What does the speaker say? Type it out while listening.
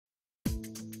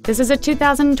This is a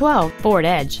 2012 Ford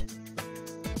Edge.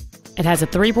 It has a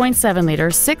 3.7-liter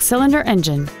 6-cylinder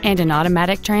engine and an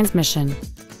automatic transmission.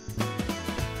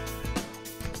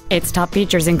 Its top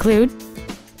features include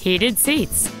heated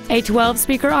seats, a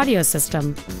 12-speaker audio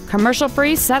system,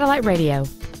 commercial-free satellite radio,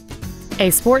 a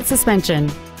sport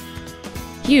suspension,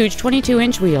 huge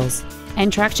 22-inch wheels,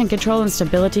 and traction control and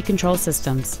stability control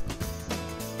systems.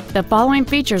 The following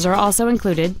features are also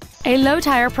included: a low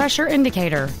tire pressure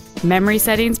indicator, memory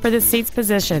settings for the seat's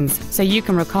positions so you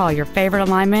can recall your favorite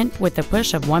alignment with the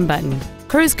push of one button,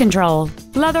 cruise control,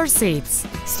 leather seats,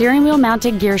 steering wheel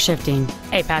mounted gear shifting,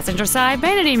 a passenger side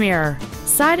vanity mirror,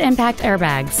 side impact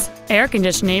airbags, air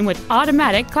conditioning with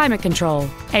automatic climate control,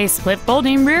 a split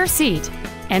folding rear seat,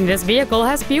 and this vehicle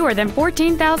has fewer than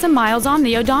 14,000 miles on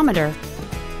the odometer.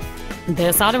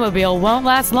 This automobile won't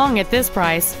last long at this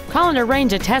price. Call and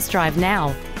arrange a test drive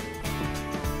now.